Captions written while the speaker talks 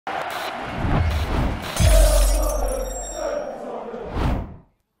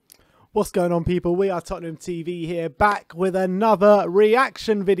What's going on, people? We are Tottenham TV here, back with another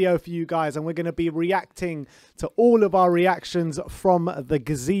reaction video for you guys, and we're going to be reacting to all of our reactions from the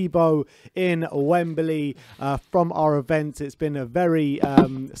gazebo in Wembley from our events. It's been a very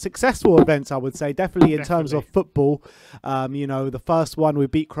successful event, I would say, definitely in terms of football. You know, the first one we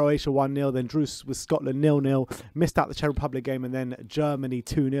beat Croatia 1-0, then drew with Scotland 0-0, missed out the Czech Republic game, and then Germany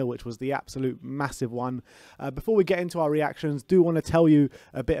 2-0, which was the absolute massive one. Before we get into our reactions, do want to tell you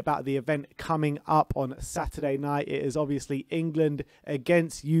a bit about the event coming up on Saturday night. It is obviously England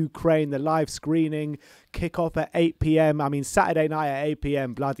against Ukraine, the live screening, kick-off at 8 p.m. I mean, Saturday night at 8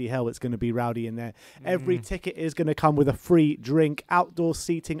 p.m, bloody hell, it's going to be rowdy in there. Every ticket is going to come with a free drink, outdoor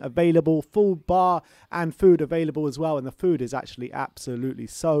seating available, full bar and food available as well, and the food is actually absolutely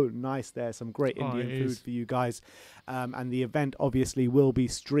so nice there. Some great Indian food for you guys. And the event obviously will be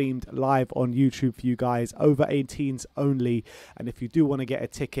streamed live on YouTube for you guys, over 18s only. And if you do want to get a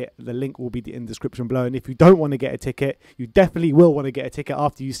ticket, the link will be in the description below. And if you don't want to get a ticket, you definitely will want to get a ticket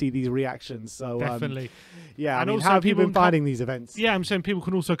after you see these reactions. So definitely, yeah. And I mean, how have you been finding these events? Yeah, I'm saying people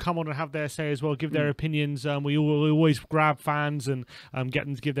can also come on and have their say as well, give their opinions. We always grab fans and get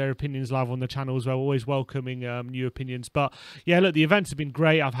them to give their opinions live on the channel as well. Always welcoming new opinions. But yeah, look, the events have been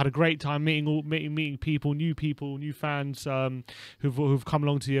great. I've had a great time meeting people, new fans who've come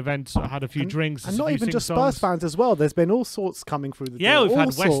along to the events. Had a few drinks, and not even just Spurs fans as well. There's been all sorts coming through the door. Yeah, we've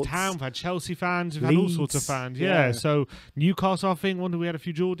had West Ham, we've had Chelsea fans, we've had all sorts of fans. Yeah, so Newcastle, I think, we had a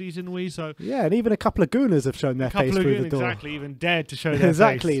few Geordies, didn't we? So yeah, and even a couple of Gooners have shown their face through the door. Exactly, even dared to show their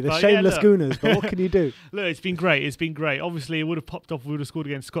exactly, face. The shameless Gooners. But what can you do? Look, it's been great. It's been great. Obviously, it would have popped off if we would have scored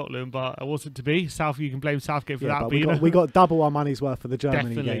against Scotland, but it wasn't to be. You can blame Southgate for that. But we got double our money's worth for the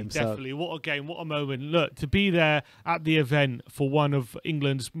Germany game. Definitely. What a game, what a moment. Look, to be there at the event for one of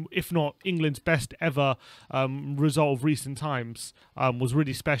England's, if not England's best ever result of recent times was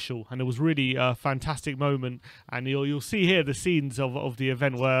really special, and it was really a fantastic moment. And you'll see here the scenes of the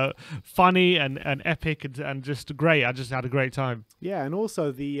event were funny and epic and just great. I just had a great time. Yeah, and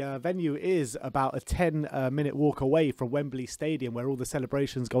also the venue is about a 10-minute walk away from Wembley Stadium, where all the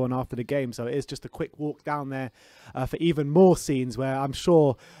celebrations go on after the game. So it is just a quick walk down there for even more scenes, where I'm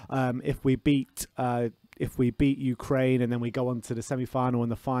sure if we beat Ukraine and then we go on to the semi-final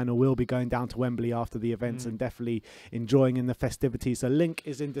and the final, we'll be going down to Wembley after the events and definitely enjoying in the festivities. So link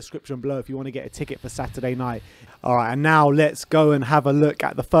is in description below if you want to get a ticket for Saturday night. All right, and now let's go and have a look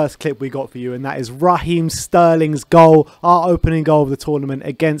at the first clip we got for you, and that is Raheem Sterling's goal, our opening goal of the tournament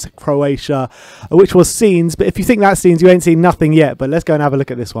against Croatia, which was scenes. But if you think that's scenes, you ain't seen nothing yet. But let's go and have a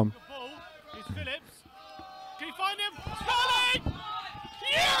look at this one.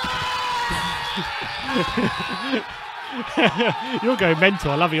 You're going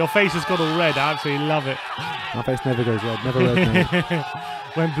mental. I love it. Your face has gone all red. I absolutely love it. My face never goes red. Never red.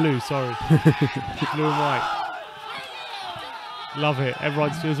 Went blue, sorry. Blue and white. Love it.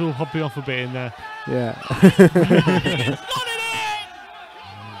 Everyone's all hopping off a bit in there. Yeah.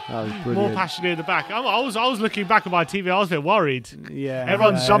 That was brilliant. More passionate in the back. I was looking back at my TV. I was a bit worried. Yeah.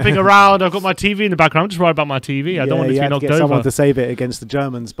 Everyone's jumping around. I've got my TV in the background. I'm just worried about my TV. I don't want it to be knocked over. Someone to save it against the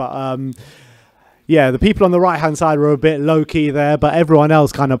Germans. But yeah, the people on the right-hand side were a bit low-key there, but everyone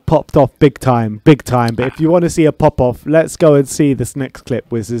else kind of popped off big time. But if you want to see a pop-off, let's go and see this next clip,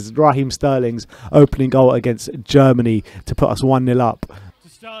 which is Raheem Sterling's opening goal against Germany to put us 1-0 up. To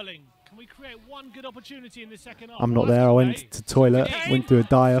Sterling. Can we create one good opportunity in the second half? I'm not there. I went to the toilet, went through a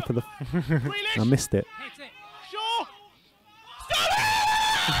dyer for the... I missed it. Sure.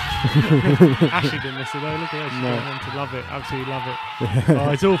 Ashley didn't miss it though. Look at her. She's going on to love it. Absolutely love it. Oh,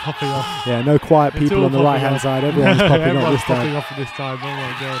 it's all popping off. Yeah, no quiet people on the right-hand side. Everyone's popping off this time. Popping off this time. Oh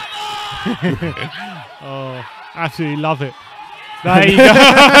my god. Oh, absolutely love it. There you go.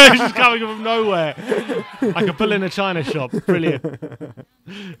 It's just coming from nowhere, like a bull in a china shop. Brilliant.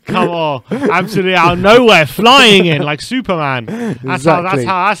 Come on, absolutely out of nowhere, flying in like Superman. That's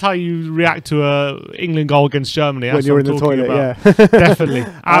how you react to a England goal against Germany. That's when you're in the toilet, about. Yeah. Definitely,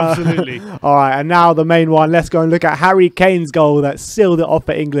 absolutely. All right, and now the main one. Let's go and look at Harry Kane's goal that sealed it off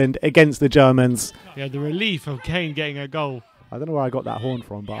for England against the Germans. Yeah, the relief of Kane getting a goal. I don't know where I got that horn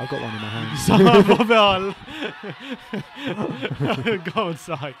from, but I've got one in my hand. Go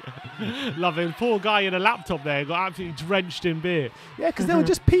inside. Love it. Poor guy in a laptop there got absolutely drenched in beer. Yeah, because there were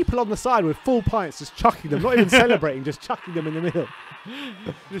just people on the side with full pints just chucking them, not even celebrating, just chucking them in the middle.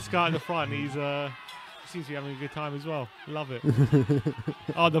 This guy in the front, he's seems to be having a good time as well. Love it.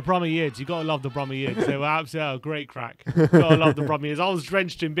 Oh, the Brummy-Yids. You got to love the Brummy-Yids. They were absolutely great crack. Got to love the Brummy-Yids. I was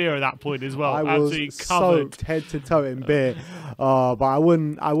drenched in beer at that point as well. I was soaked head to toe in beer. But I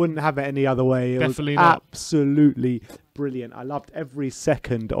wouldn't have it any other way. It Definitely was not. Absolutely brilliant. I loved every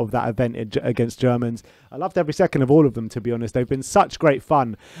second of that event against Germans. I loved every second of all of them, to be honest. They've been such great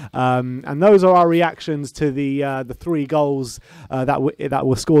fun. And those are our reactions to the 3 goals that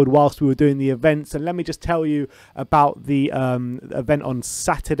were scored whilst we were doing the events. And let me just tell you about the event on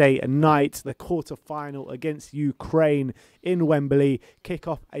Saturday night, the quarter-final against Ukraine in Wembley.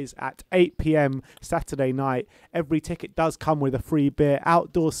 Kickoff is at 8 p.m. Saturday night. Every ticket does come with a free beer,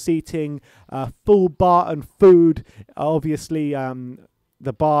 outdoor seating, full bar and food. Obviously,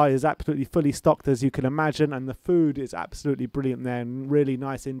 the bar is absolutely fully stocked, as you can imagine, and the food is absolutely brilliant there, and really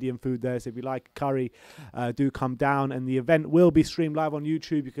nice Indian food there. So if you like curry, do come down. And the event will be streamed live on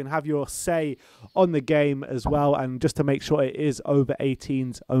YouTube. You can have your say on the game as well, and just to make sure it is over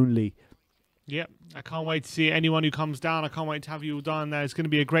 18s only. Yep, I can't wait to see anyone who comes down. I can't wait to have you all down there. It's going to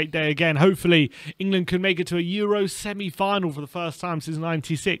be a great day again. Hopefully, England can make it to a Euro semi-final for the first time since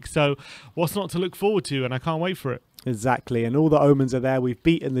 '96. So what's not to look forward to? And I can't wait for it. Exactly, and all the omens are there. We've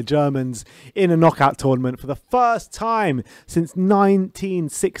beaten the Germans in a knockout tournament for the first time since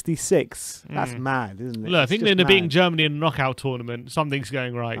 1966. That's mad, isn't it? Look, if England are beating Germany in a knockout tournament, something's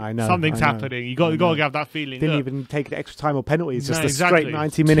going right. I know. Something's happening. You got to have that feeling. Didn't even take the extra time or penalties, just no, a straight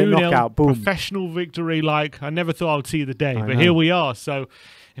 90-minute 2-0 knockout. Boom. Professional victory. Like, I never thought I would see the day, but here we are. So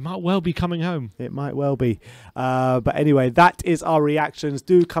it might well be coming home. It might well be. But anyway, that is our reactions.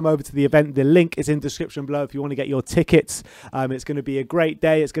 Do come over to the event. The link is in the description below if you want to get your tickets. It's going to be a great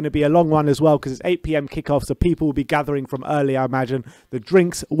day. It's going to be a long one as well because it's 8 p.m. kickoff, so people will be gathering from early, I imagine. The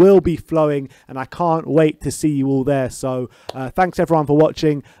drinks will be flowing, and I can't wait to see you all there. So thanks, everyone, for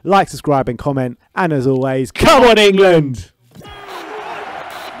watching. Like, subscribe, and comment. And as always, come on, England!